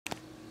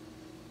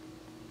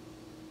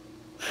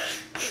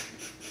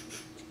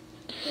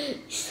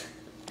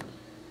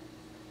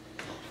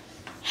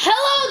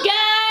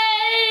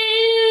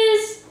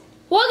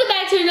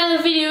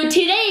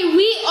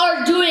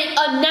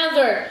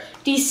ever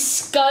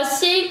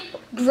disgusting,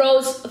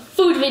 gross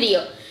food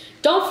video.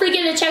 Don't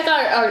forget to check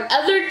out our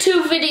other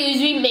 2 videos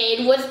we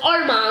made with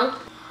our mom.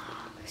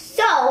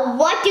 So,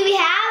 what do we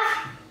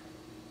have?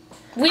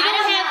 We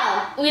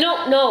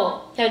don't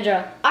know,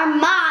 Kendra. Our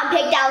mom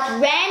picked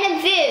out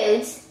random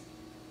foods.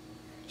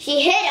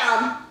 She hid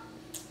them.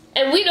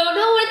 And we don't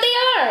know what they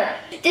are.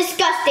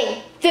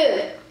 Disgusting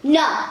food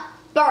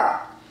number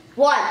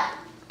 1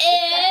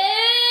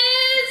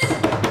 is...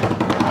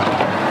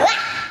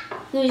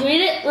 Can you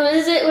read it? What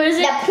is it? What is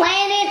it? The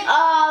planet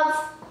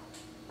of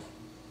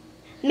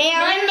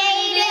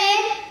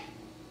marinated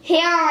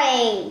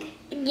herring.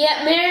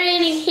 Yeah,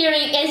 marinating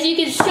herring. As you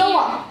can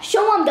see.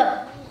 Show them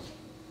the...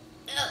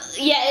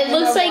 Yeah, it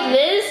looks like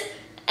this.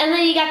 And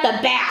then you got the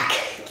back.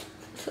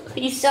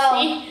 You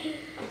see?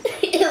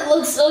 It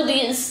looks so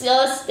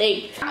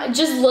disgusting.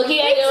 Just looking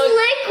at it. It's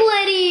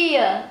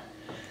liquidy.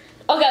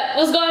 Okay,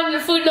 let's go on to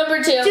food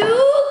number 2. Let's go.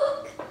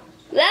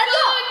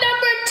 Food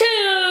number 2.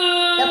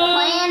 The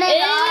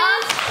planet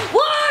of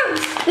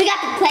worms. We got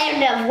the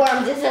planet of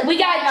worms. We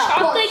got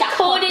chocolate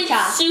coated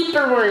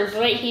super worms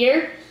right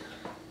here.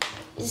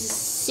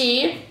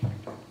 See?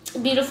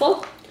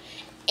 Beautiful.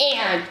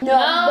 And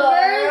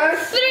number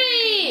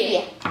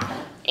 3.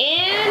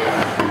 And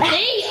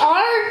they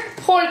are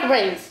pork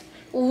rings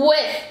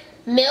with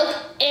milk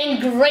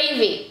and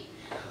gravy.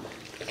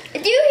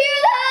 Do you hear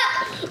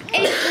that?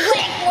 It's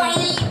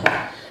liquidy.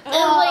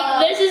 And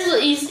like this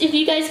is, if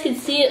you guys can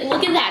see it,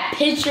 look at that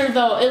picture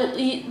though.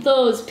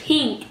 Those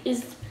pink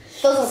is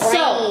Those are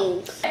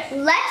rings.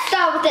 Let's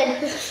start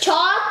with the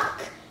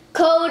chalk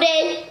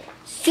coated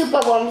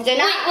super worms. They're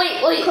not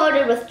wait.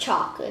 coated with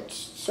chocolate.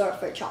 It's short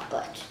for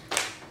chocolate.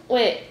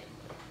 Wait.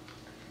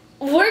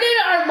 Where did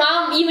our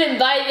mom even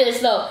buy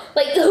this though?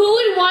 Like who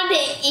would want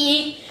to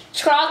eat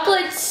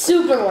chocolate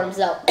super worms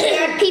though?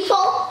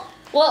 People.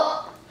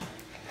 Well,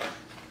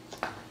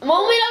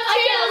 moment of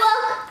truth.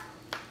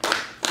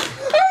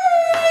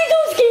 So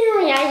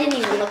scary. I didn't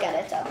even look at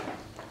it though.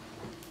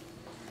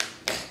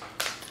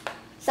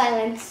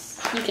 Silence.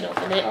 You can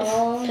open it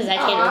because I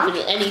can't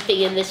open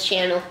anything in this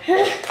channel.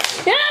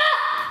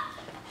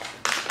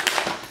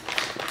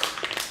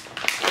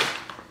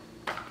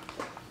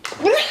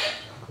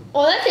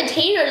 Well, that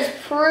container is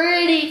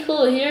pretty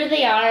cool. Here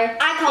they are.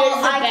 I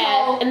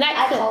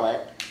call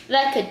it.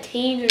 That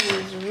container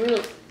is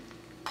real.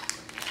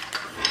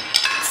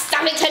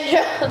 Stop it,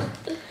 Kendra.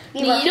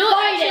 You know,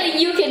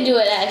 actually, you can do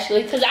it,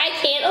 actually, because I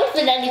can't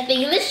open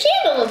anything in this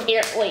channel,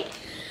 apparently.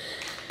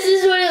 This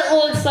is what it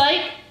looks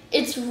like.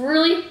 It's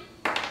really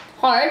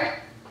hard.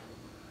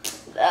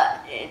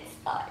 It's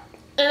hard.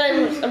 And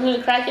I'm going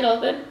to crack it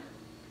open.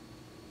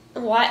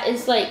 What?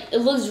 It's like, it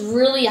looks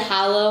really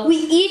hollow. We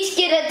each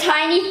get a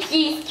tiny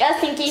piece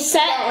just in case we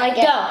don't like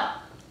it. Go.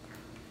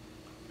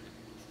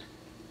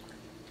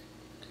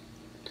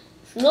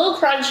 A little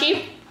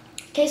crunchy.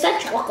 Tastes like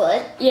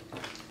chocolate. Yeah.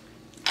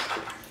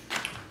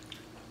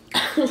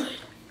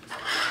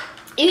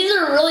 These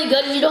are really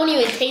good. We don't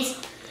even taste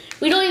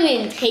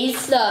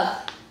the.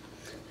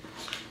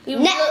 We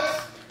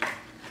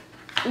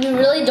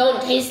really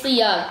don't taste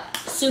the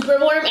super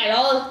worm at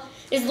all.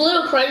 It's a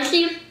little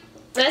crunchy.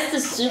 That's the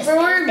super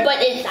worm, but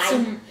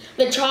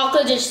the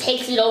chocolate just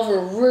takes it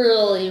over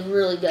really,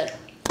 really good.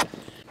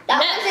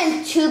 That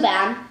wasn't too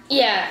bad.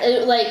 Yeah,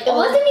 it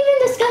wasn't even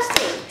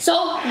disgusting.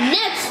 So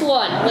next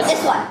one. What's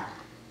this one?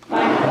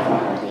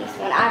 Next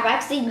one. I've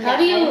actually. How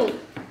do you?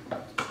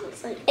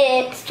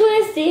 It's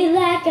twisty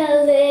like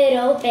a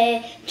little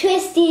bit,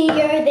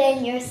 twistier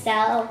than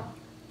yourself.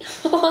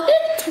 What?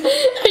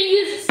 Are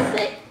you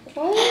sick?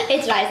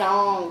 It's my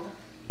song.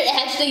 It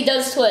actually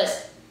does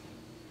twist.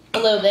 A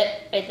little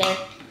bit, right there.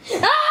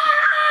 Ah!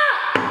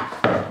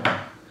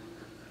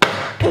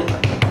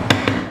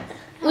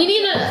 We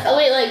need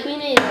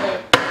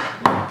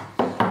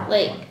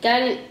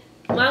Daddy,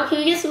 Mom, can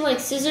we get some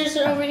scissors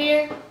over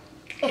here?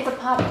 It's a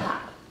pop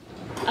top.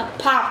 A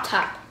pop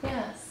top.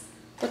 Yes.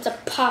 What's a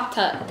pop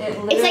top? It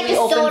literally it's like a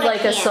opens soda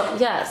like can.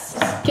 yes.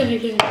 Give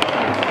me.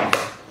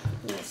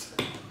 Yes.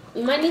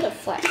 We might need a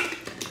flash.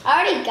 I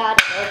already got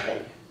it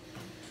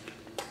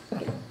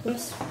open.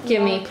 Oops.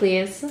 Give me,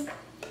 please.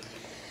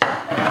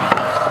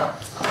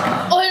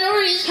 Oh, it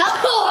already. It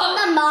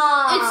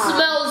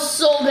smells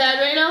so bad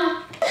right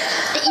now.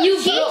 She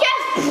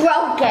just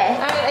broke it.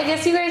 I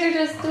guess you guys are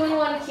just doing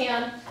one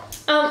can.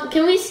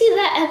 Can we see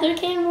that other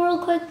can real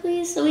quick,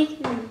 please, so we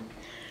can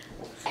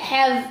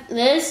have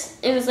this?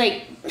 It was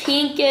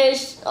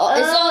pinkish. It's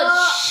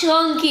all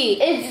chunky.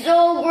 It's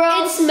so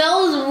gross. It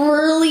smells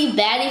really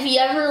bad. If you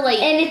ever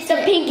and it's the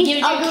pinkish, give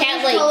your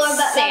cat color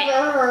I've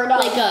ever heard of.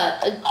 Like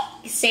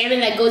a salmon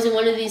that goes in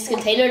one of these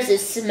containers. It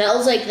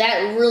smells like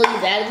that really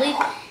badly.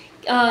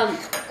 Boom.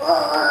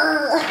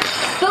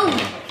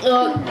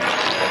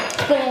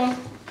 Boom.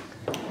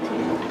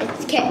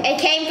 It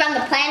came from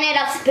the planet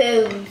of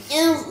spoons.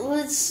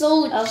 It's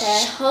so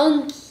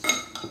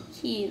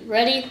chunky.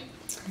 Ready?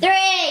 3,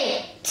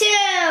 2,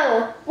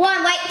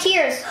 1. Wait,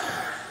 cheers.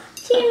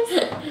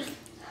 Cheers.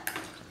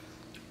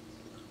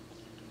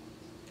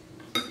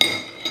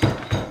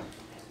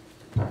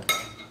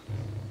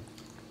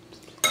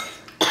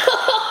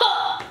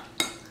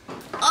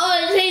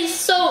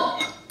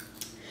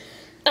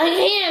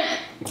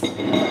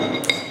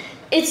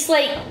 it's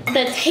like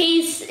the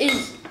taste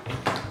is.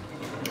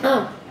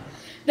 Oh,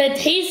 the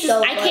taste is.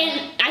 So I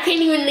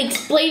can't even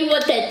explain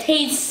what the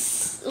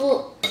taste.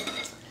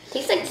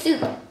 Tastes like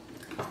soup.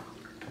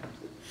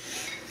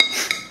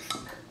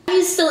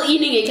 I'm still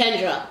eating it,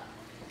 Kendra.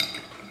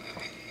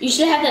 You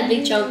should have that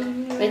big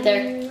chunk right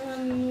there.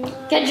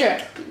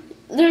 Kendra,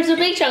 there's a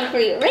big chunk for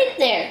you right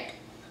there.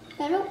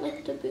 I don't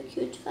like the big,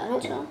 huge,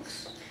 fat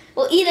chunks.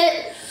 Well, eat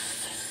it.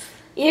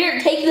 Here,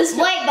 take this.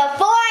 Wait,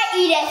 before I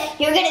eat it,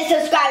 you're gonna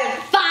subscribe in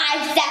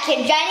 5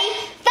 seconds. Ready?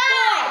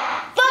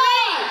 5, 4,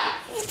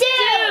 3,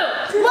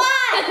 2,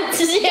 1.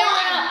 0.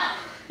 Done.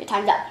 Your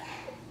time's up.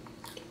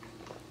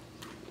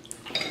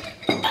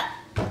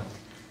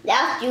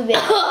 That's stupid.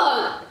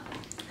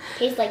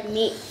 Tastes like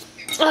meat.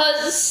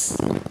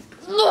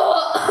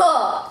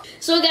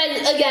 So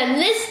guys, again,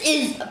 this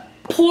is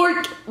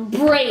pork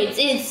brains.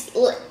 It's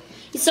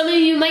some of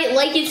you might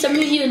like it, some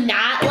of you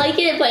not like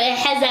it, but it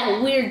has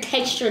that weird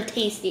texture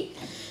tasty.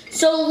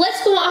 So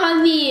let's go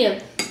on the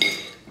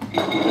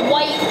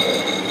white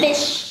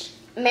fish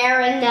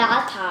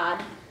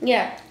Marinata.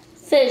 Yeah,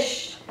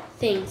 fish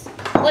things.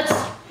 Let's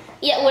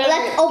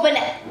open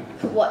it.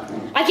 What?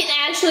 I can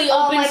actually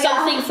Oh open my God.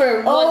 something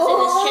for once in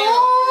this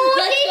channel.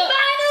 Let's She go.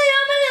 finally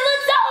opened it.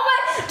 Let's open.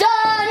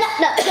 Done.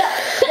 No.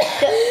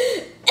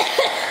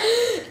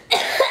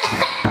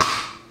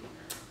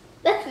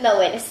 Let's smell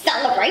it to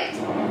celebrate.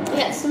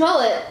 Yeah, smell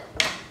it.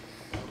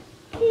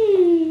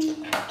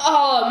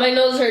 Oh, my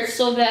nose hurts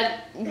so bad.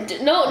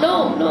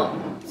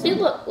 No. See,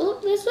 look,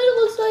 that's what it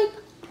looks like.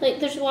 Like,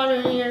 there's water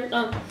in here.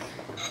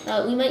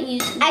 We might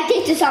use. I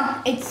think to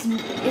some.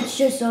 It's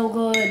just so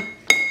good.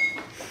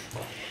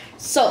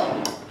 So,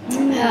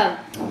 In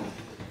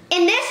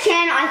this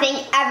channel, I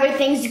think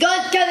everything's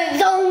good because it's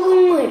so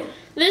good.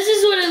 this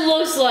is what it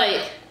looks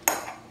like.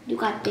 You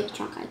got a big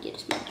chunk. I get a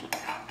small chunk.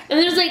 And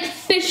there's like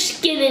fish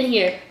skin in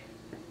here.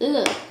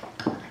 Ugh.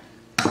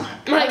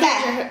 My Okay.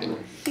 God, you're hurting.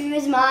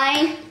 Here's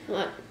mine.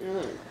 What?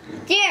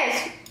 Cheers.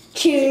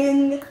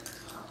 Ching.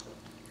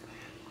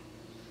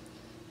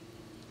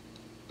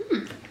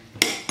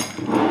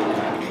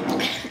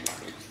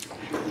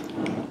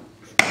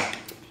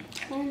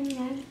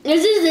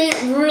 This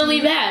isn't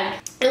really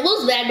bad. It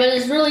looks bad, but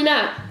it's really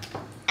not.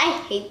 I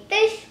hate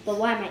fish, but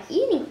why am I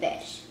eating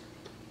fish?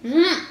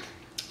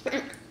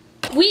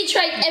 We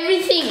tried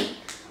everything.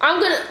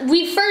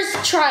 We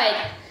first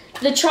tried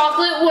the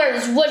chocolate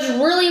worms, which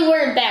really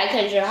weren't bad,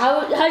 Kendra.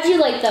 How'd you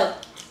like them?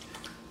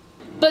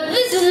 But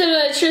this isn't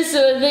a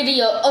Trista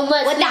video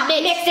unless Without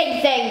we mix.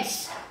 mixing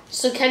things.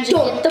 So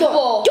Kendra, get the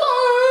bowl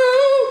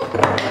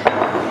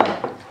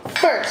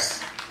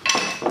first.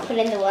 Put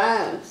in the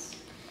worms.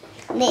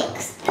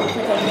 Next, we put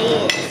in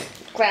these.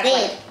 Grab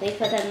Then one. we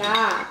put in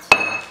that.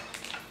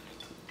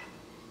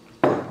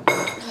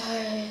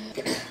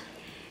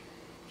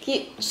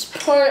 Just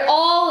pour it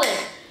all in.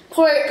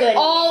 Pour it Good.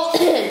 all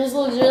in. This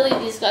looks really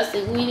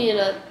disgusting. We need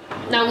to.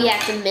 Now we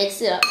have to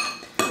mix it up.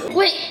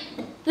 Wait,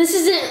 this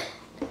isn't.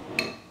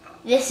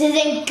 This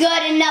isn't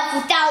good enough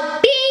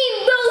without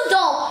bean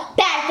boozle.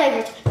 Bad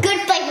flavors, good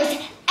flavors,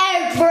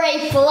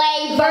 every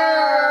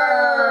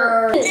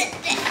flavor.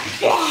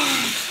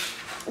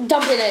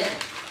 Dump it in.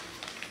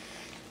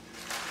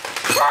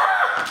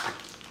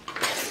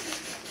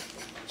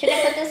 Should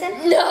I put this in?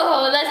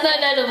 No, that's not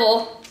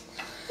edible.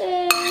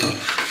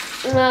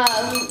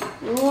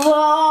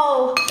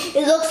 Whoa!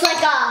 It looks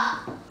like a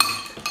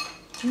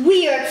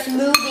weird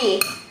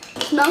smoothie.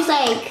 It smells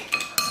like.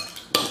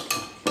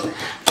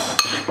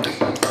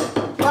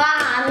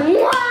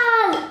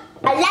 Wow!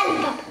 A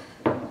lollipop.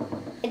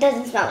 It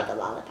doesn't smell like a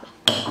lollipop.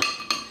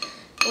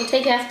 We'll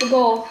take half the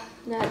bowl.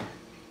 No.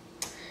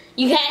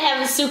 You can't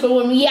have a super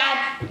one. You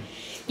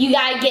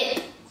gotta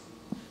get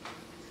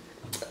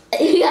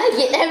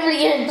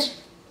every inch.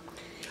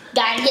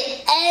 Gotta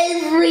get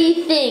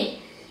everything.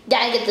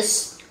 Gotta get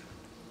this.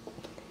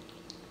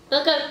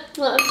 Okay,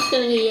 well, I'm just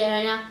gonna get it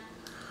right now.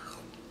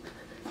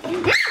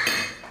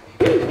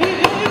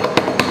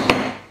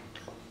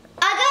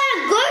 I got a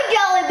good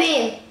jelly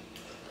bean.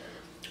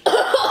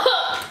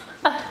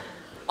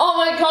 Oh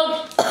my God.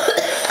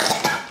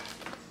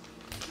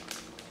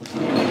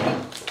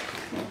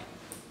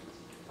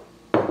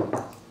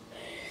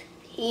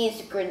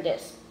 He's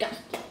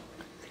disgusting.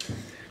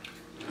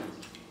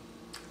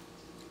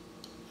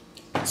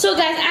 So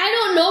guys, I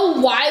don't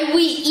know why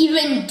we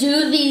even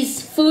do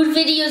these food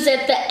videos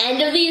at the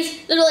end of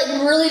these. They're like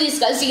really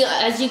disgusting,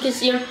 as you can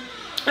see.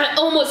 I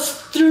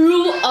almost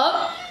threw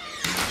up.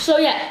 So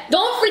yeah,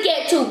 don't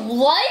forget to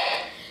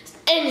like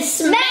and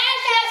smash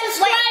that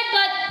subscribe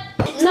button.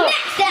 No,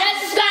 Smash that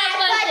subscribe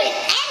button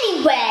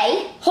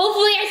anyway.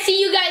 Hopefully I see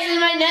you guys in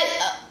my next,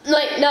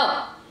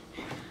 no.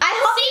 I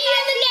hope See you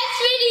in the next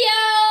video.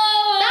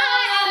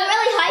 Bye. I'm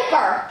really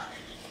hyper.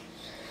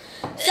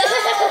 So